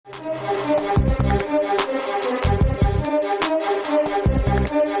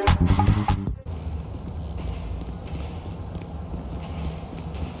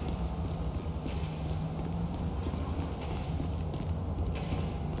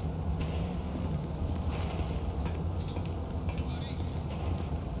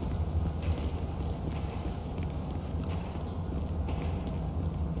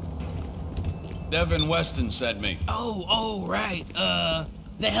Devin Weston sent me. Oh, right.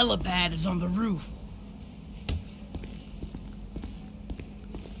 The helipad is on the roof.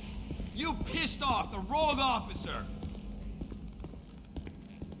 You pissed off the wrong officer.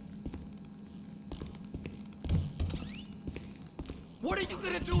 What are you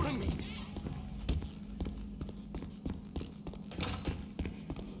gonna do to me?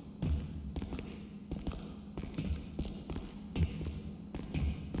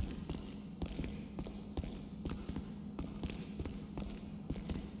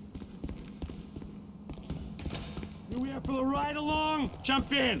 For the ride along?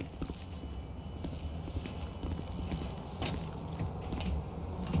 Jump in!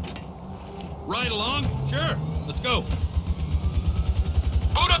 Ride along? Sure. Let's go.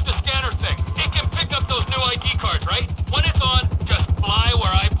 Boot up the scanner thing. It can pick up those new ID cards, right? When it's on, just fly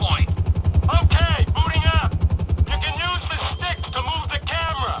where I point. Okay, booting up. You can use the sticks to move the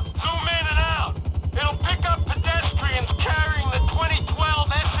camera. Zoom in and out. It'll pick up pedestrians carrying the 2012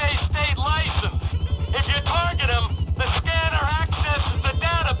 SA state license. If you target them, the scanner accesses the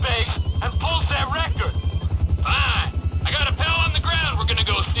database and pulls their record. Fine. I got a pal on the ground we're gonna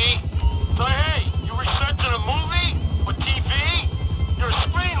go see. So hey, you researching a movie? Or TV? You're a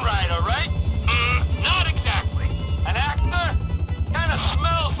screenwriter, right? Not exactly. An actor? Kinda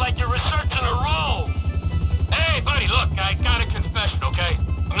smells like you're researching a role. Hey, buddy, look, I got a confession, okay?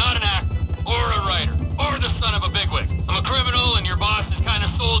 I'm not an actor, or a writer, or the son of a bigwig. I'm a criminal, and your boss has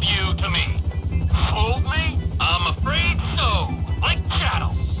kinda sold you to me. Sold me? I'm afraid so. Like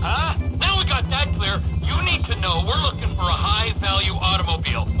chattel. Huh? Now we got that clear, you need to know we're looking for a high-value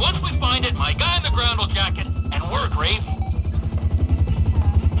automobile. Once we find it, my guy in the ground will jack it, and we're gravy.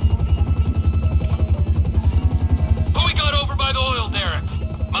 Who we got over by the oil derricks?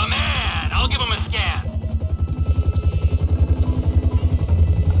 My man! I'll give him a scan.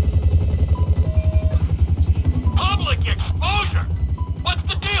 Public exposure! What's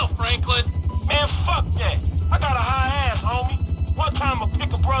the deal, Franklin? Man, fuck that. I got a high ass, homie. One time I'll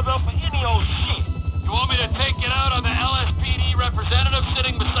pick a brother up for any old shit. You want me to take it out on the LSPD representative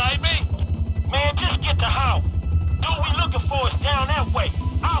sitting beside me? Man, just get the house. Dude we looking for is down that way.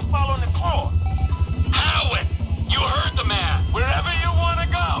 I'll follow the car. Howard, you heard the man. Wherever you want to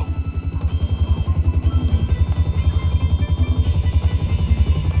go.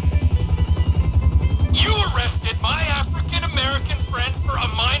 You arrested my African-American friend for a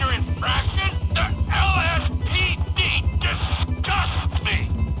minor infraction? The LSPD disgusts me!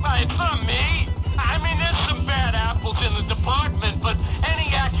 It's not me. I mean, there's some bad apples in the department, but any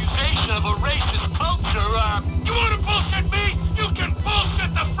accusation of a racist culture, you wanna bullshit me? You can bullshit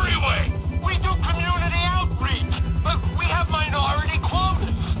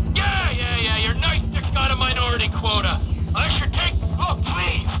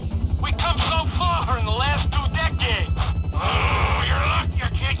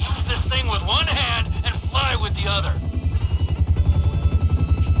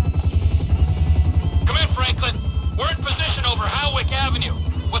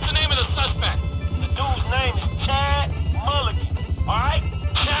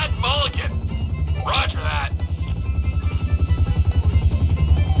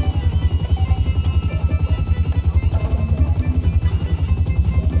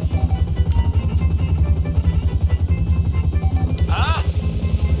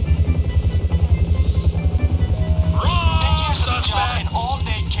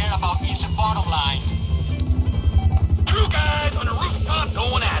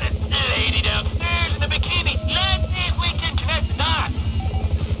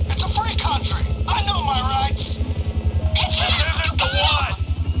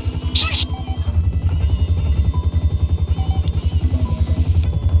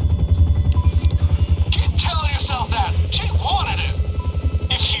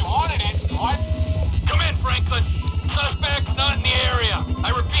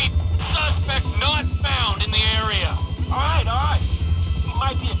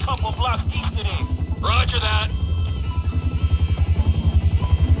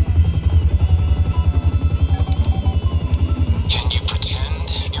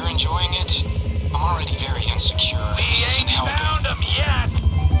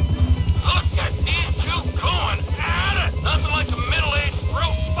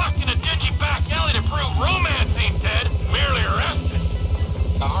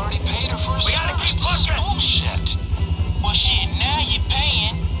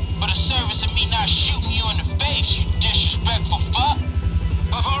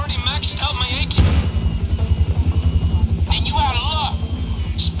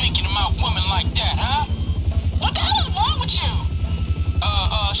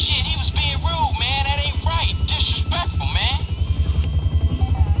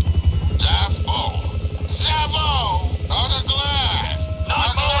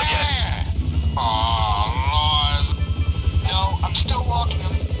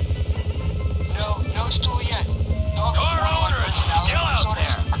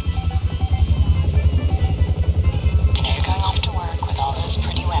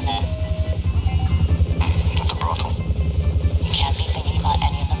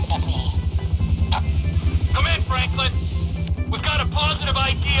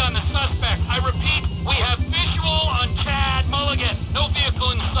suspect. I repeat, we have visual on Chad Mulligan. No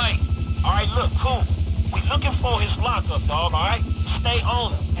vehicle in sight. All right, look, cool. We looking for his lockup, dog, all right? Stay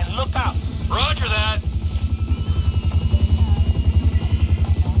on him and look out. Roger that.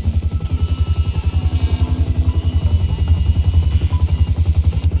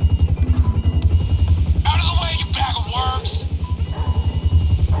 Out of the way, you bag of worms!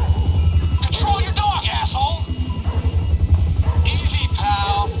 Control your dog, asshole! Easy,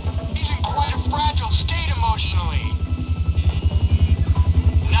 pal. He's in quite a fragile state emotionally.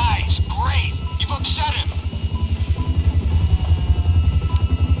 Nice, great. You've upset him.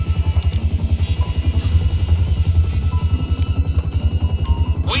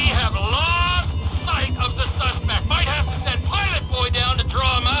 We have lost sight of the suspect. Might have to send Pilot Boy down to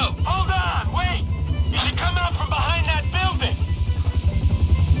draw him out. Hold on, wait. You should come out from behind that building.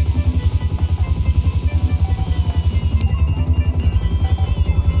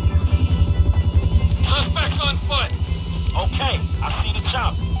 Suspect's on foot. Okay, I see the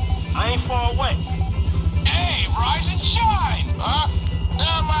chopper. I ain't far away. Hey, rise and shine, huh?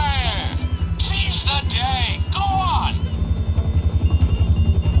 Oh, man. Seize the day. Go on.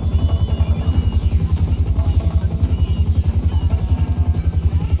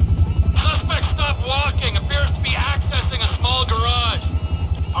 Suspect stopped walking. Appears to be accessing a small garage.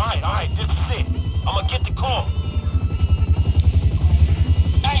 All right, this is it. I'm gonna get the call.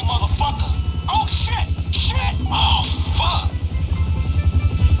 Hey, motherfucker. Oh, shit. Shit. Oh, fuck.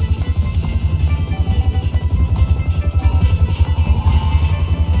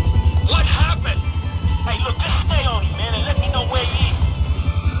 What happened? Hey, look, just stay on him, man, and let me know where he is.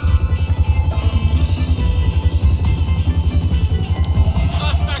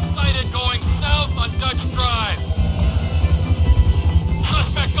 Suspect sighted going south on Dutch Drive.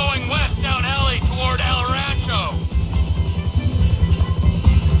 Suspect going west down alley toward El Rancho.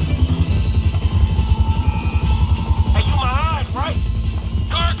 Hey, you my eyes, right?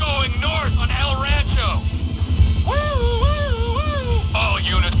 Car going north on El Rancho. All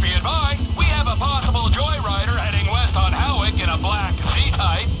units be advised, we have a possible joyrider heading west on Howick in a black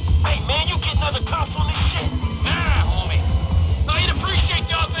C-Type. Hey, man, you getting other cops on this shit? Nah, homie. I'd appreciate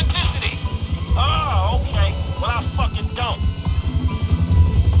the authenticity. Oh, okay. Well, I fucking don't.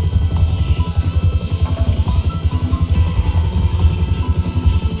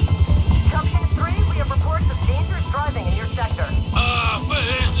 Junction 3, we have reports of dangerous driving in your sector. But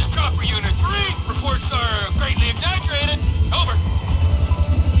this is Chopper Unit 3. Reports are greatly exaggerated. Over.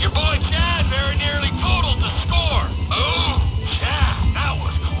 Your boy Chad very nearly totaled the score. Oh, Chad, that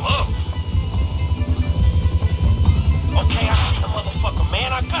was close. Okay, I see the motherfucker,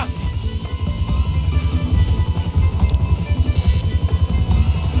 man. I got this.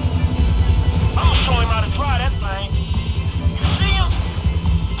 I'm gonna show him how to drive that thing. You see him?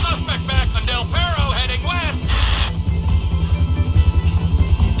 Suspect back on Del Perro heading west.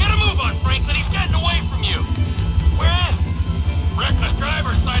 Get a move on, Franklin. He's getting away from you. Where is he? Reckless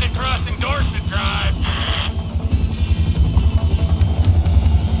driver sighted crossing Dorset Drive.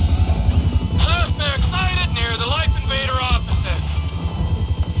 Suspect sighted near the Life Invader offices.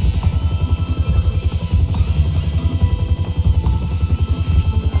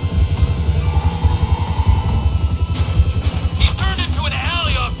 He's turned into an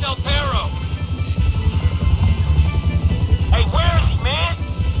alley off Del Perro. Hey, where is he, man?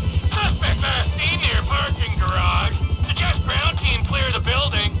 Suspect last seen near parking garage. Suggest ground team clear the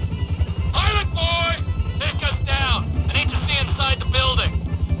building. Pilot boy! Take us down. I need to see inside the building.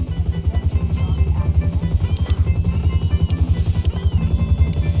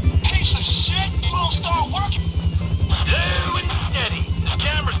 Piece of shit! You won't start working! Slow and steady. This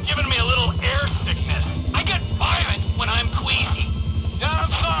camera's giving me a little air sickness. I get violent when I'm queasy. No, I'm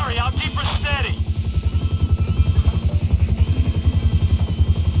sorry. I'll keep her steady.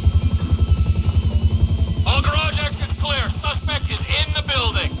 All garage exits clear. Suspect is in the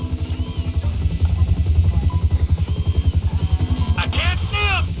building. I can't see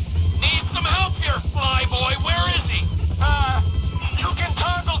him. Need some help here, flyboy. Where is he? You can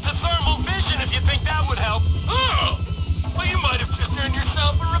toggle to thermal vision if you think that would help. Oh! Well, you might have just earned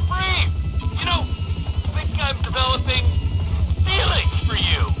yourself a reprieve. You know, I think I'm developing feelings for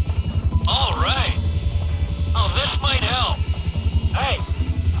you. All right. Oh, this might help. Hey,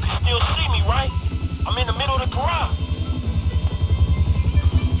 you can still see me, right? I'm in the middle of the garage.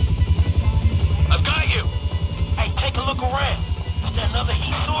 I've got you. Hey, take a look around. Is there another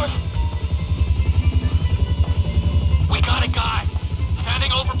heat source? We got a guy.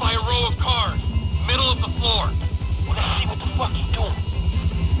 Standing over by a row of cars. Middle of the floor. Well, let's see what the fuck he's doing.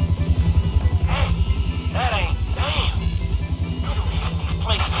 Hey, that ain't... Damn. You're the reason these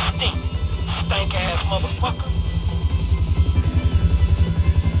place stink. Stank-ass motherfucker.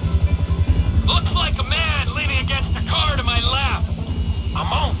 Looks like a man leaning against the car to my left.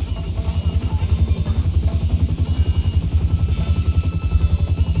 I'm on.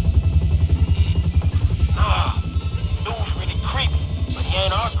 Dude's really creepy, but he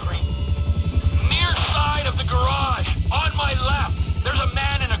ain't our creep. Near side of the garage, on my left. There's a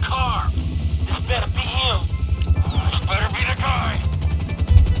man in a car. This better be him. This better be the guy.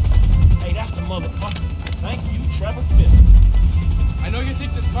 Hey, that's the motherfucker. Thank you, Trevor Phillips. I know you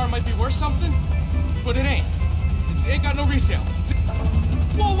think this car might be worth something, but it ain't. It ain't got no resale.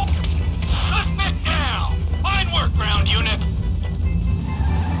 Whoa, whoa! Suspect down! Fine work, ground unit.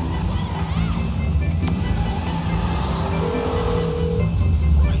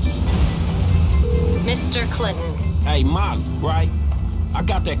 Mr. Clinton. Hey, Molly, right? I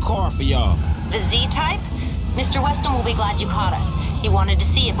got that car for y'all. The Z-Type? Mr. Weston will be glad you caught us. He wanted to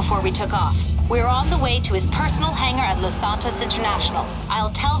see it before we took off. We're on the way to his personal hangar at Los Santos International.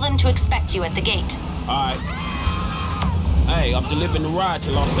 I'll tell them to expect you at the gate. All right. Hey, I'm delivering the ride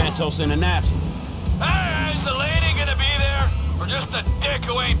to Los Santos International. Hey, is the lady gonna be there? Or just a dick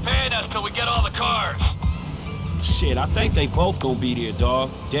who ain't paying us till we get all the cars? Shit, I think they both gonna be there, dog.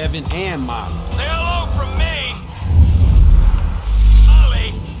 Devin and Molly. Say hello from me.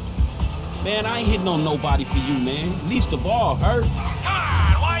 Molly. Man, I ain't hitting on nobody for you, man. At least the ball hurt. Come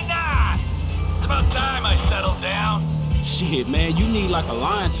on, why not? It's about time I settled down. Shit, man, you need like a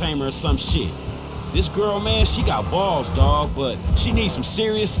lion tamer or some shit. This girl, man, she got balls, dog, but she needs some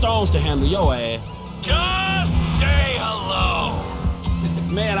serious stones to handle your ass. Just say hello.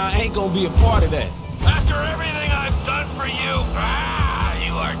 Man, I ain't gonna be a part of that. After everything I've done for you,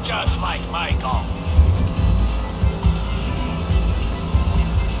 you are just like Michael.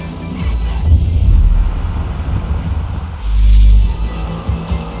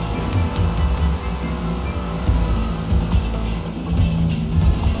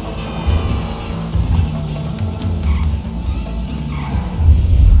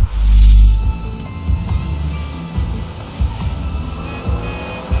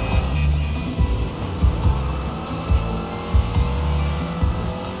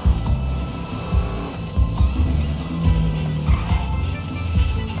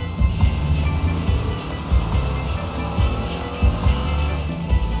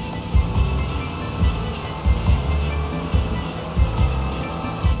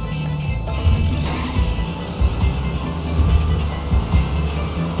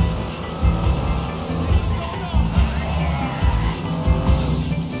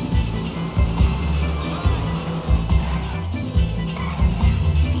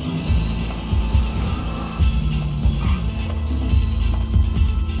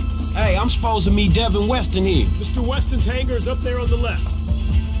 I'm supposed to meet Devin Weston here. Mr. Weston's hangar is up there on the left.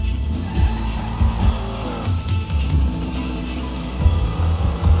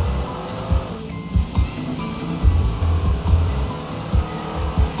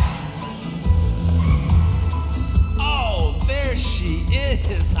 Oh, there she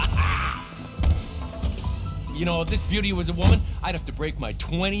is. You know, if this beauty was a woman, I'd have to break my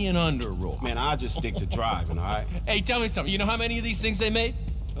 20 and under rule. Man, I'll just stick to driving, all right? Hey, tell me something. You know how many of these things they made?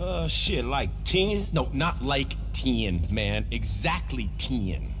 Shit, like 10? No, not like 10, man. Exactly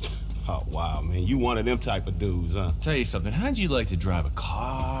 10. Oh, wow, man. You one of them type of dudes, huh? Tell you something. How'd you like to drive a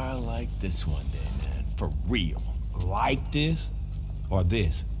car like this one day, man? For real. Like this? Or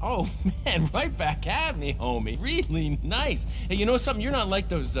this? Oh, man, right back at me, homie. Really nice. Hey, you know something? You're not like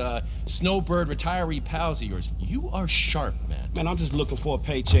those snowbird retiree pals of yours. You are sharp, man. Man, I'm just looking for a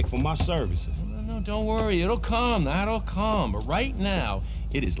paycheck for my services. No, don't worry. It'll come. That'll come. But right now,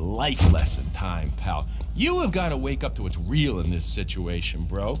 it is life lesson time, pal. You have got to wake up to what's real in this situation,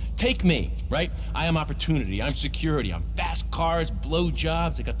 bro. Take me, right? I am opportunity. I'm security. I'm fast cars, blow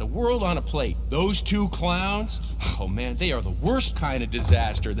jobs. I got the world on a plate. Those two clowns, oh man, they are the worst kind of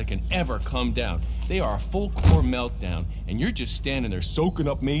disaster that can ever come down. They are a full core meltdown, and you're just standing there soaking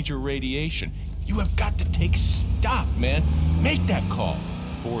up major radiation. You have got to take stock, man. Make that call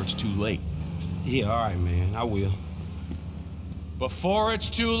before it's too late. Yeah, all right, man. I will. Before it's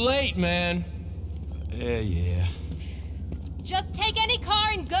too late, man. Yeah. Just take any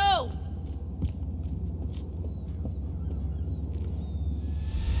car and go!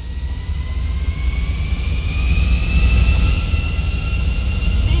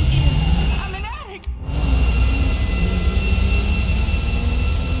 I'm an addict!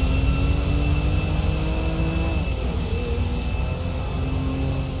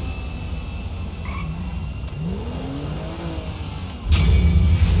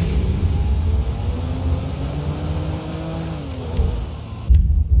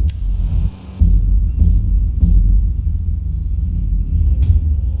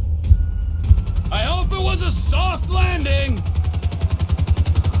 Soft landing!